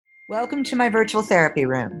Welcome to my virtual therapy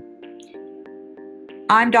room.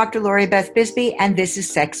 I'm Dr. Lori Beth Bisbee, and this is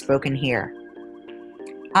Sex Spoken Here.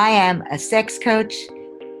 I am a sex coach,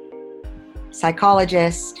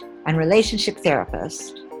 psychologist, and relationship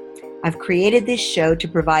therapist. I've created this show to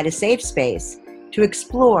provide a safe space to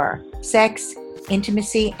explore sex,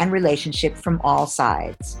 intimacy, and relationship from all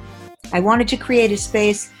sides. I wanted to create a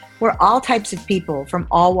space where all types of people from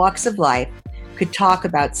all walks of life could talk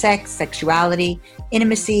about sex, sexuality,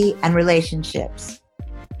 intimacy, and relationships.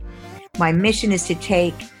 My mission is to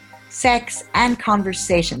take sex and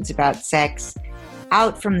conversations about sex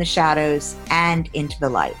out from the shadows and into the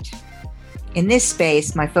light. In this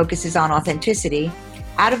space, my focus is on authenticity,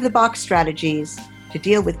 out-of-the-box strategies to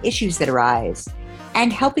deal with issues that arise,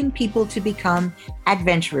 and helping people to become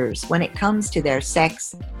adventurers when it comes to their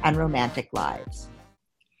sex and romantic lives.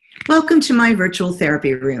 Welcome to my virtual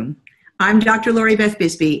therapy room. I'm Dr. Lori Beth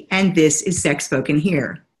Bisbee, and this is Sex Spoken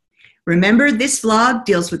Here. Remember, this vlog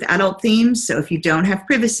deals with adult themes, so if you don't have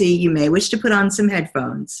privacy, you may wish to put on some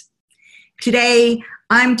headphones. Today,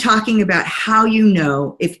 I'm talking about how you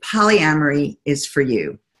know if polyamory is for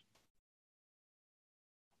you.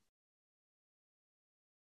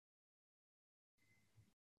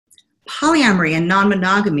 Polyamory and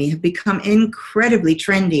non-monogamy have become incredibly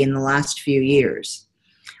trendy in the last few years.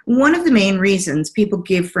 One of the main reasons people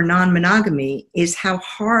give for non-monogamy is how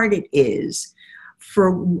hard it is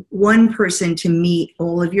for one person to meet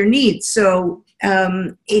all of your needs. So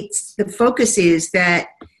the focus is that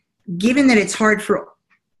given that it's hard for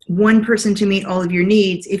one person to meet all of your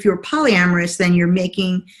needs, if you're polyamorous, then you're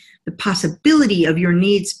making the possibility of your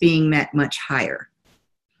needs being met much higher.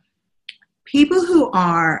 People who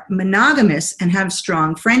are monogamous and have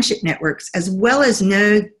strong friendship networks know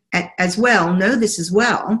this as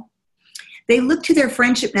well. They look to their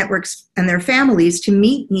friendship networks and their families to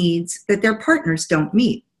meet needs that their partners don't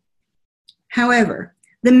meet. However,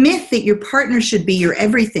 the myth that your partner should be your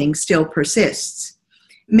everything still persists.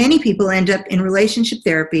 Many people end up in relationship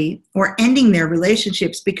therapy or ending their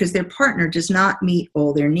relationships because their partner does not meet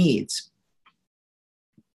all their needs.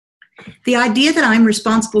 The idea that I'm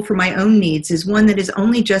responsible for my own needs is one that is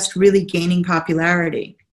only just really gaining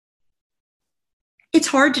popularity. It's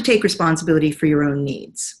hard to take responsibility for your own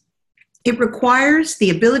needs. It requires the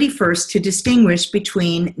ability first to distinguish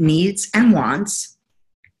between needs and wants.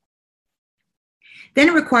 Then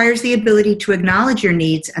it requires the ability to acknowledge your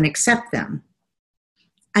needs and accept them.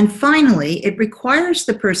 And finally, it requires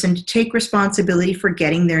the person to take responsibility for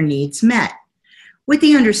getting their needs met, with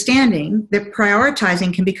the understanding that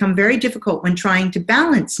prioritizing can become very difficult when trying to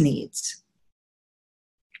balance needs.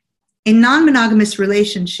 In non-monogamous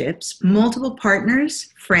relationships, multiple partners,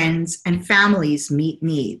 friends, and families meet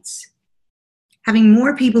needs. Having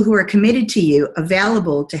more people who are committed to you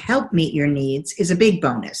available to help meet your needs is a big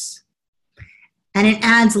bonus. And it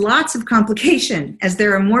adds lots of complication as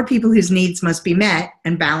there are more people whose needs must be met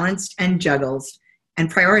and balanced and juggled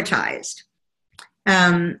and prioritized.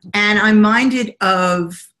 And I'm minded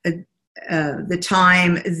of the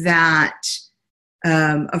time that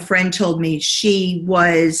a friend told me she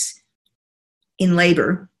was in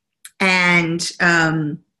labor, and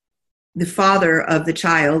the father of the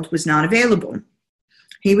child was not available.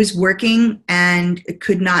 He was working and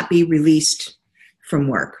could not be released from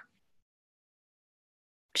work.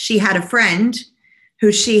 She had a friend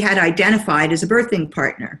who she had identified as a birthing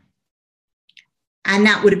partner, and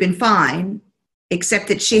that would have been fine, except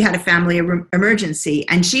that she had a family emergency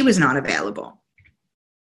and she was not available.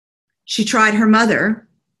 She tried her mother,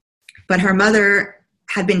 but her mother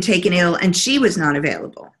had been taken ill and she was not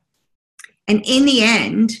available. And in the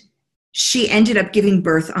end, she ended up giving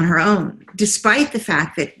birth on her own, despite the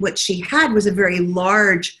fact that what she had was a very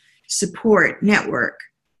large support network.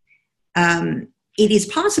 It is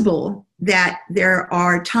possible that there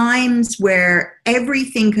are times where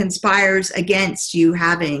everything conspires against you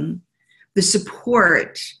having the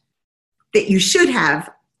support that you should have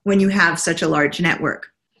when you have such a large network.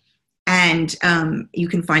 And you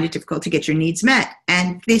can find it difficult to get your needs met.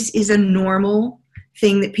 And this is a normal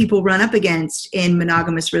thing that people run up against in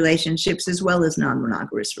monogamous relationships as well as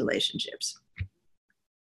non-monogamous relationships.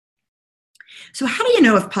 So how do you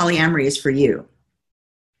know if polyamory is for you?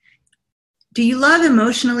 Do you love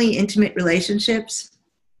emotionally intimate relationships?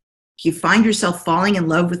 Do you find yourself falling in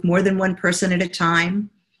love with more than one person at a time?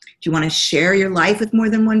 Do you want to share your life with more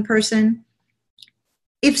than one person?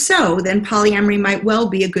 If so, then polyamory might well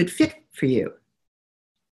be a good fit for you.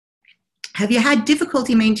 Have you had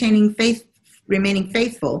difficulty remaining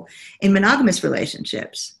faithful in monogamous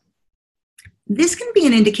relationships? This can be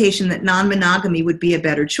an indication that non-monogamy would be a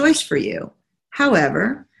better choice for you.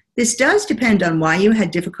 However, This does depend on why you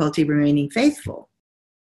had difficulty remaining faithful.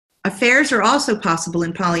 Affairs are also possible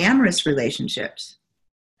in polyamorous relationships.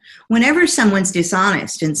 Whenever someone's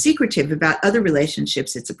dishonest and secretive about other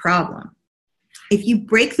relationships, it's a problem. If you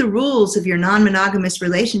break the rules of your non-monogamous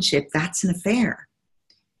relationship, that's an affair.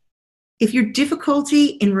 If your difficulty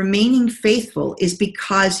in remaining faithful is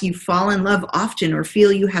because you fall in love often or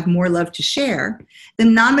feel you have more love to share,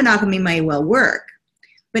 then non-monogamy may well work.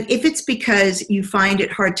 But if it's because you find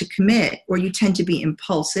it hard to commit, or you tend to be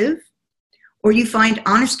impulsive, or you find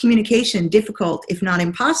honest communication difficult, if not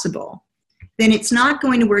impossible, then it's not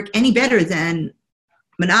going to work any better than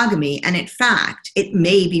monogamy. And in fact, it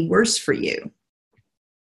may be worse for you.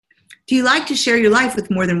 Do you like to share your life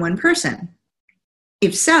with more than one person?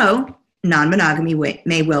 If so, non-monogamy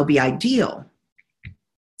may well be ideal.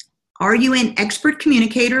 Are you an expert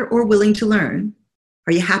communicator or willing to learn?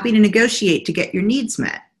 Are you happy to negotiate to get your needs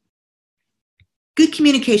met? Good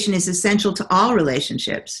communication is essential to all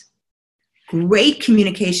relationships. Great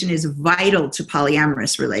communication is vital to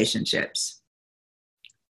polyamorous relationships.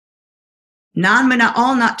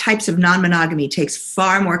 All types of non-monogamy takes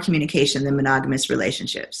far more communication than monogamous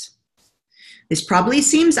relationships. This probably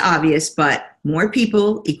seems obvious, but more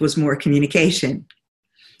people equals more communication.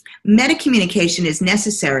 Meta-communication is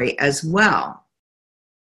necessary as well.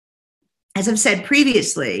 As I've said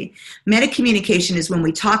previously, meta-communication is when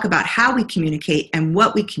we talk about how we communicate and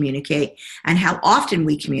what we communicate and how often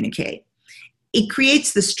we communicate. It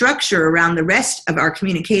creates the structure around the rest of our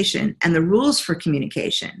communication and the rules for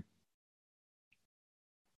communication.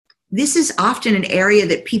 This is often an area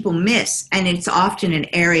that people miss, and it's often an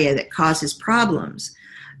area that causes problems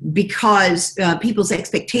because people's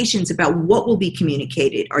expectations about what will be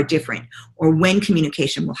communicated are different, or when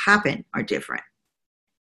communication will happen are different.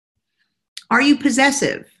 Are you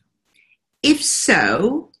possessive? If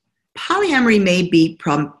so, polyamory may be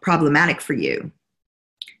problematic for you.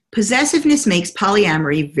 Possessiveness makes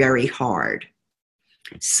polyamory very hard.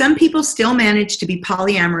 Some people still manage to be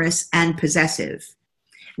polyamorous and possessive.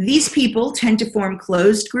 These people tend to form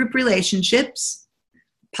closed group relationships,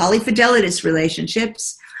 polyfidelitous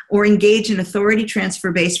relationships, or engage in authority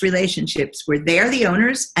transfer-based relationships where they are the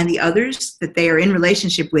owners and the others that they are in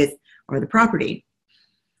relationship with are the property.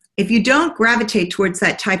 If you don't gravitate towards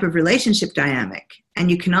that type of relationship dynamic and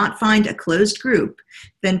you cannot find a closed group,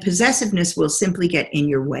 then possessiveness will simply get in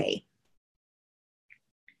your way.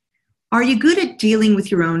 Are you good at dealing with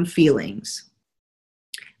your own feelings?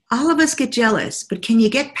 All of us get jealous, but can you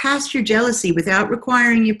get past your jealousy without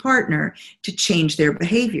requiring your partner to change their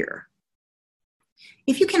behavior?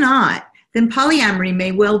 If you cannot, then polyamory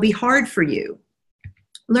may well be hard for you.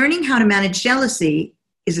 Learning how to manage jealousy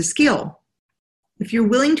is a skill. If you're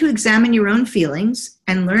willing to examine your own feelings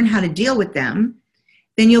and learn how to deal with them,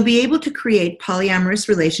 then you'll be able to create polyamorous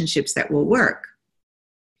relationships that will work.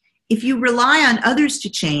 If you rely on others to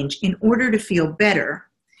change in order to feel better,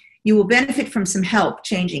 you will benefit from some help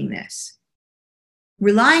changing this.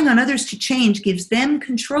 Relying on others to change gives them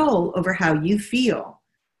control over how you feel.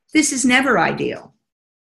 This is never ideal.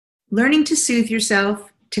 Learning to soothe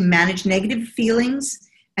yourself, to manage negative feelings,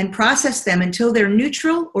 and process them until they're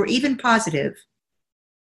neutral or even positive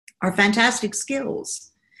are fantastic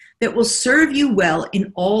skills that will serve you well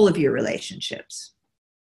in all of your relationships.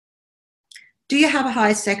 Do you have a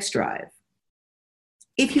high sex drive?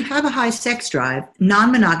 If you have a high sex drive,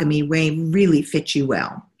 non-monogamy may really fit you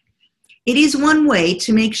well. It is one way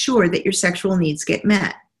to make sure that your sexual needs get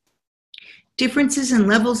met. Differences in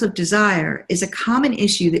levels of desire is a common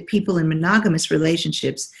issue that people in monogamous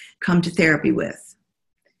relationships come to therapy with.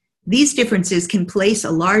 These differences can place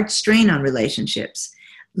a large strain on relationships,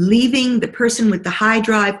 leaving the person with the high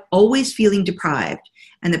drive always feeling deprived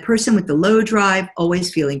and the person with the low drive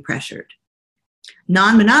always feeling pressured.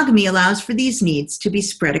 Non-monogamy allows for these needs to be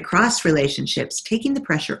spread across relationships, taking the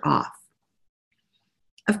pressure off.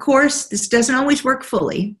 Of course, this doesn't always work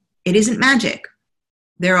fully. It isn't magic.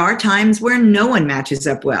 There are times where no one matches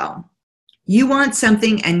up well. You want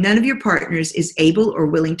something and none of your partners is able or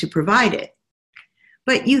willing to provide it.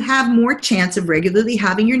 But you have more chance of regularly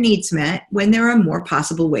having your needs met when there are more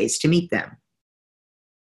possible ways to meet them.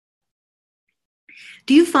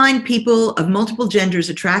 Do you find people of multiple genders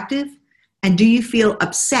attractive? And do you feel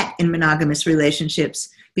upset in monogamous relationships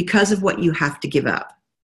because of what you have to give up?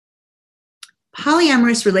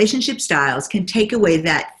 Polyamorous relationship styles can take away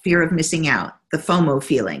that fear of missing out, the FOMO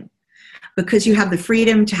feeling, because you have the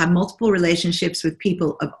freedom to have multiple relationships with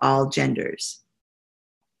people of all genders.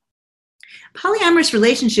 Polyamorous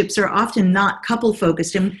relationships are often not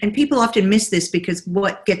couple-focused, and people often miss this because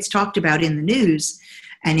what gets talked about in the news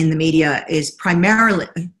and in the media is primarily,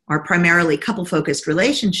 are primarily couple-focused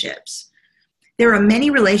relationships. There are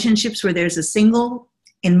many relationships where there's a single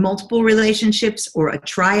in multiple relationships, or a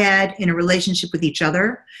triad in a relationship with each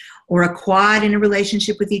other, or a quad in a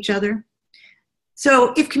relationship with each other.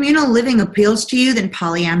 So if communal living appeals to you, then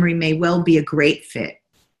polyamory may well be a great fit.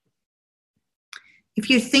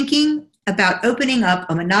 If you're thinking about opening up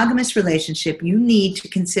a monogamous relationship, you need to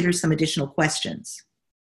consider some additional questions.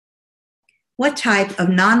 What type of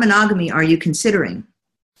non-monogamy are you considering,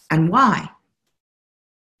 and why?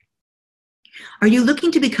 Are you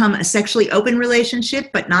looking to become a sexually open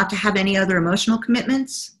relationship but not to have any other emotional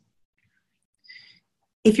commitments?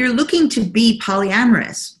 If you're looking to be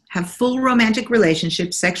polyamorous, have full romantic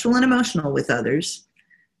relationships, sexual and emotional, with others,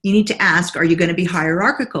 you need to ask, are you going to be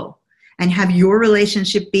hierarchical and have your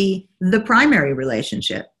relationship be the primary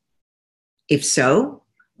relationship? If so,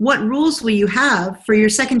 what rules will you have for your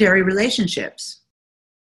secondary relationships?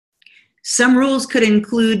 Some rules could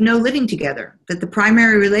include no living together, that the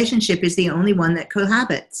primary relationship is the only one that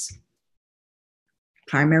cohabits.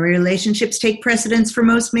 Primary relationships take precedence for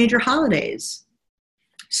most major holidays.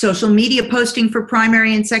 Social media posting for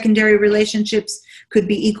primary and secondary relationships could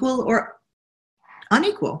be equal or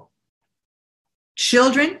unequal.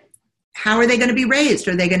 Children, how are they going to be raised?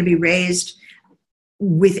 Are they going to be raised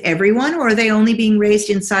with everyone, or are they only being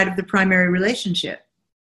raised inside of the primary relationship?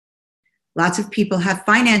 Lots of people have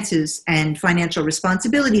finances and financial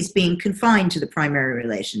responsibilities being confined to the primary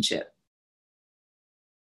relationship.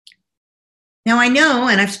 Now, I know,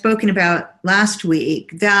 and I've spoken about last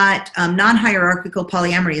week, that non-hierarchical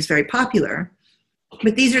polyamory is very popular,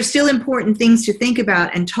 but these are still important things to think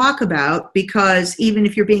about and talk about, because even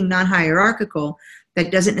if you're being non-hierarchical,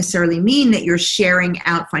 that doesn't necessarily mean that you're sharing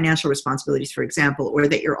out financial responsibilities, for example, or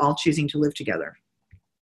that you're all choosing to live together.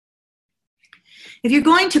 If you're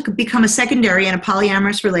going to become a secondary in a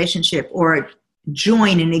polyamorous relationship or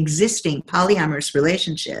join an existing polyamorous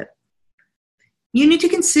relationship, you need to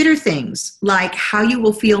consider things like how you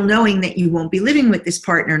will feel knowing that you won't be living with this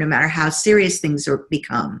partner no matter how serious things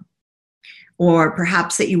become. Or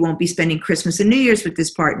perhaps that you won't be spending Christmas and New Year's with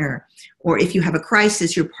this partner. Or if you have a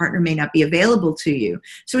crisis, your partner may not be available to you.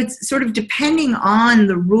 So it's sort of depending on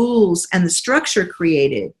the rules and the structure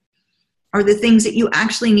created are the things that you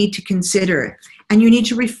actually need to consider. And you need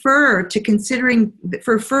to refer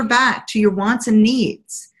back to your wants and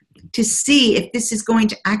needs to see if this is going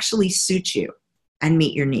to actually suit you and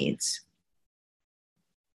meet your needs.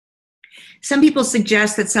 Some people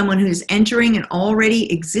suggest that someone who is entering an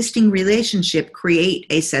already existing relationship create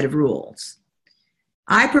a set of rules.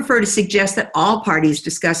 I prefer to suggest that all parties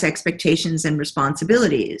discuss expectations and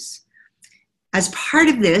responsibilities. As part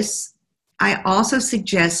of this, I also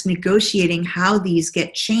suggest negotiating how these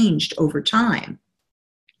get changed over time.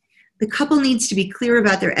 The couple needs to be clear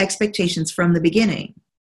about their expectations from the beginning.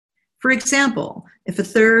 For example, if a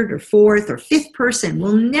third or fourth or fifth person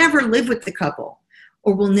will never live with the couple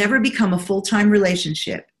or will never become a full-time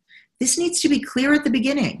relationship, this needs to be clear at the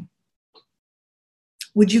beginning.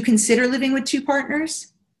 Would you consider living with two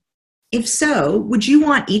partners? If so, would you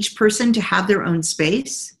want each person to have their own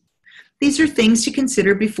space? These are things to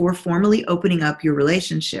consider before formally opening up your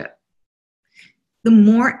relationship. The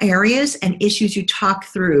more areas and issues you talk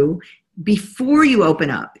through before you open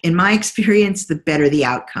up, in my experience, the better the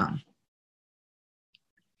outcome.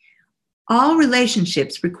 All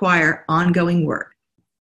relationships require ongoing work.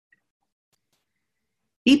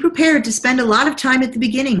 Be prepared to spend a lot of time at the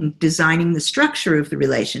beginning designing the structure of the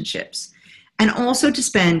relationships, and also to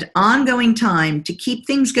spend ongoing time to keep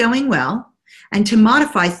things going well and to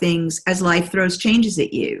modify things as life throws changes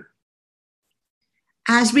at you.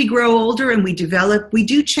 As we grow older and we develop, we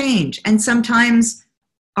do change, and sometimes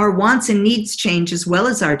our wants and needs change as well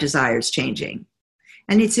as our desires changing.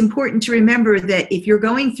 And it's important to remember that if you're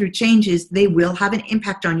going through changes, they will have an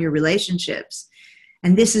impact on your relationships.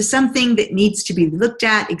 And this is something that needs to be looked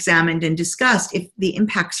at, examined, and discussed if the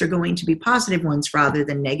impacts are going to be positive ones rather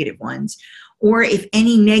than negative ones, or if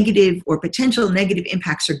any negative or potential negative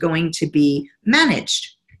impacts are going to be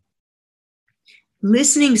managed.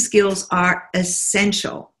 Listening skills are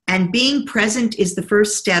essential, and being present is the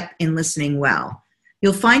first step in listening well.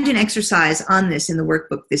 You'll find an exercise on this in the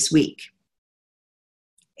workbook this week.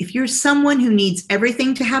 If you're someone who needs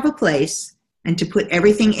everything to have a place and to put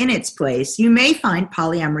everything in its place, you may find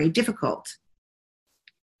polyamory difficult.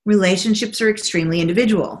 Relationships are extremely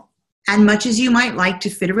individual, and much as you might like to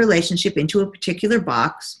fit a relationship into a particular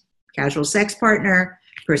box, casual sex partner,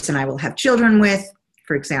 person I will have children with,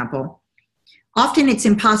 for example, often it's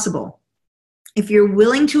impossible. If you're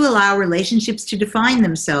willing to allow relationships to define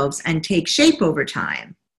themselves and take shape over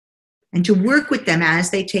time, and to work with them as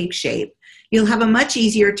they take shape, you'll have a much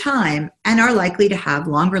easier time and are likely to have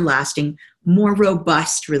longer lasting, more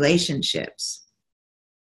robust relationships.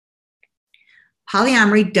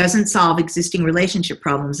 Polyamory doesn't solve existing relationship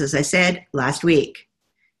problems, as I said last week.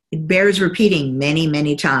 It bears repeating many,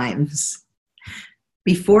 many times.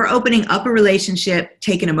 Before opening up a relationship,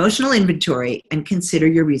 take an emotional inventory and consider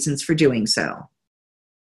your reasons for doing so.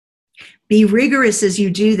 Be rigorous as you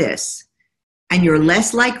do this, and you're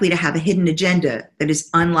less likely to have a hidden agenda that is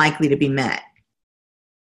unlikely to be met.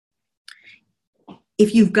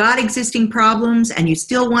 If you've got existing problems and you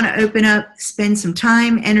still want to open up, spend some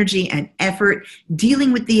time, energy, and effort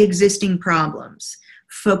dealing with the existing problems,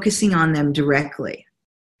 focusing on them directly.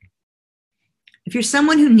 If you're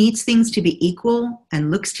someone who needs things to be equal and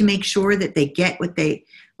looks to make sure that they get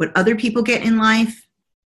what other people get in life,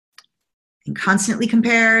 and constantly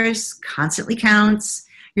compares, constantly counts,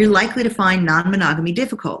 you're likely to find non-monogamy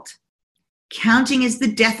difficult. Counting is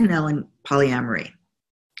the death knell in polyamory.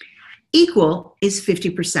 Equal is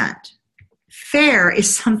 50%. Fair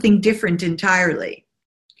is something different entirely.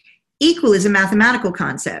 Equal is a mathematical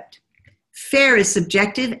concept. Fair is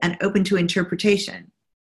subjective and open to interpretation.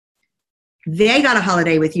 They got a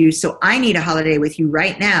holiday with you, so I need a holiday with you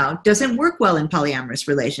right now doesn't work well in polyamorous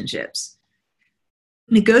relationships.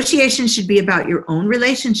 Negotiation should be about your own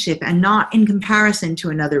relationship and not in comparison to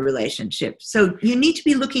another relationship. So you need to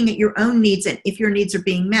be looking at your own needs and if your needs are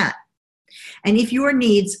being met. And if your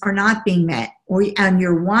needs are not being met and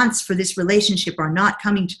your wants for this relationship are not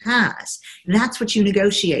coming to pass, that's what you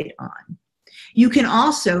negotiate on. You can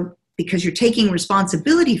also, because you're taking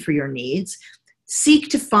responsibility for your needs, seek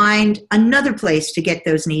to find another place to get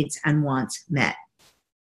those needs and wants met.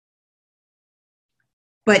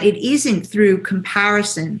 But it isn't through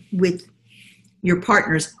comparison with your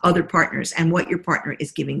partner's other partners and what your partner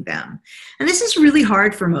is giving them. And this is really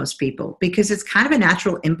hard for most people because it's kind of a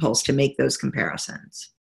natural impulse to make those comparisons.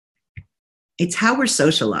 It's how we're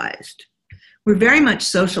socialized. We're very much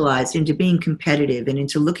socialized into being competitive and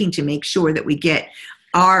into looking to make sure that we get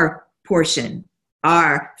our portion,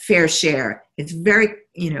 our fair share. It's very,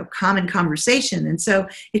 common conversation. And so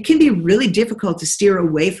it can be really difficult to steer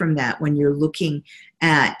away from that when you're looking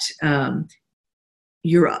at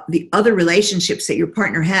the other relationships that your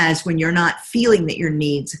partner has when you're not feeling that your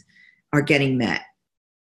needs are getting met.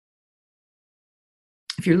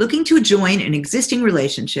 If you're looking to join an existing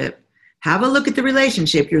relationship, have a look at the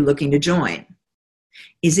relationship you're looking to join.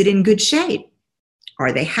 Is it in good shape?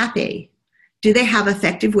 Are they happy? Do they have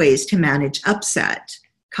effective ways to manage upset,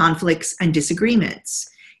 conflicts, and disagreements?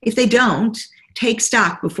 If they don't, take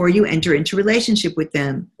stock before you enter into relationship with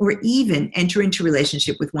them or even enter into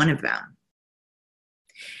relationship with one of them.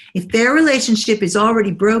 If their relationship is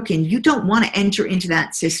already broken, you don't want to enter into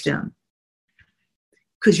that system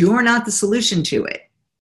because you're not the solution to it.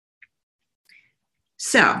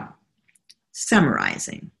 So,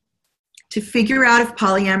 summarizing, to figure out if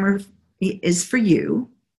polyamory is for you,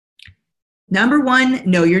 number one,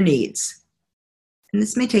 know your needs. And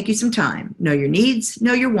this may take you some time. Know your needs,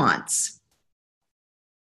 know your wants.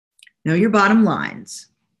 Know your bottom lines.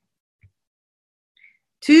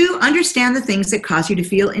 2, understand the things that cause you to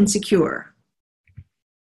feel insecure.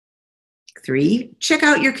 3, check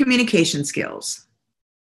out your communication skills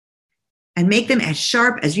and make them as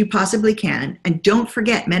sharp as you possibly can, and don't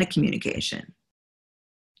forget metacommunication.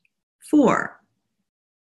 4,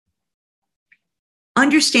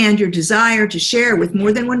 understand your desire to share with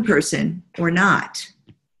more than one person or not.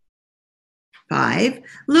 5,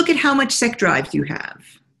 look at how much sex drive you have.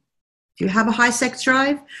 Do you have a high sex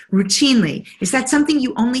drive? Routinely, is that something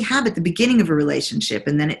you only have at the beginning of a relationship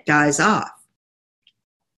and then it dies off?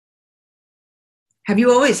 Have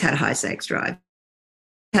you always had a high sex drive?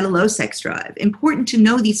 Had a low sex drive? Important to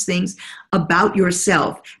know these things about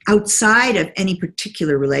yourself outside of any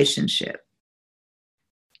particular relationship.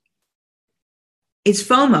 Is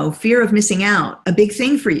FOMO, fear of missing out, a big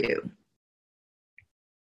thing for you?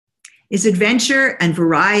 Is adventure and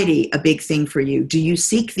variety a big thing for you? Do you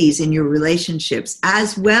seek these in your relationships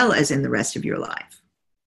as well as in the rest of your life?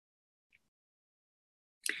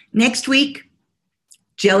 Next week,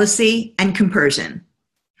 jealousy and compersion.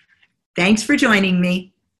 Thanks for joining me.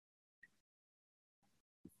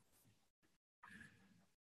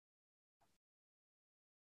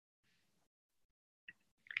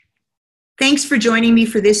 Thanks for joining me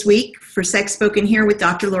for this week for Sex Spoken Here with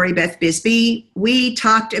Dr. Lori Beth Bisbee. We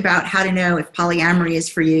talked about how to know if polyamory is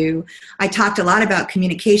for you. I talked a lot about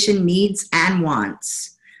communication, needs, and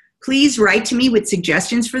wants. Please write to me with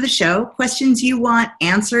suggestions for the show, questions you want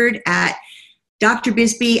answered at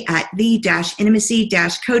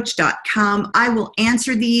drbisbee@the-intimacy-coach.com. I will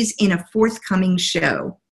answer these in a forthcoming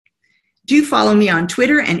show. Do follow me on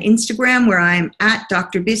Twitter and Instagram, where I'm at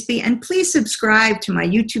Dr. Bisbee, and please subscribe to my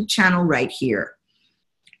YouTube channel right here.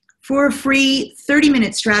 For a free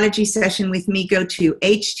 30-minute strategy session with me, go to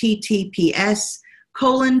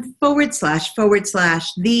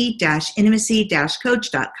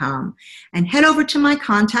https://the-intimacy-coach.com and head over to my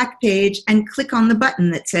contact page and click on the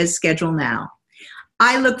button that says Schedule Now.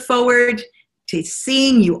 I look forward to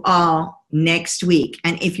seeing you all next week.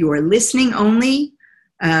 And if you are listening only,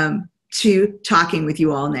 to talking with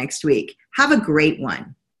you all next week. Have a great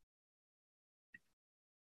one.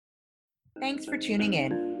 Thanks for tuning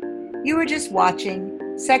in. You were just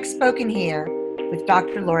watching Sex Spoken Here with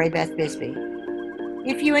Dr. Lori Beth Bisbee.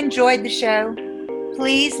 If you enjoyed the show,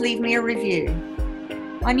 please leave me a review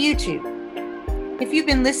on YouTube. If you've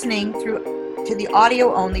been listening to the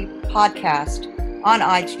audio-only podcast on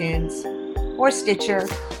iTunes or Stitcher,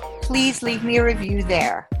 please leave me a review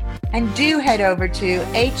there. And do head over to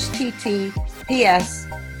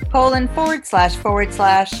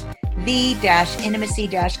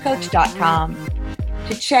https://the-intimacy-coach.com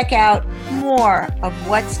to check out more of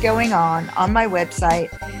what's going on my website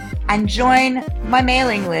and join my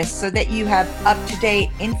mailing list so that you have up-to-date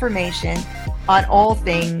information on all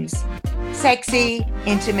things sexy,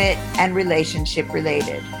 intimate, and relationship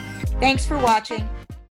related. Thanks for watching.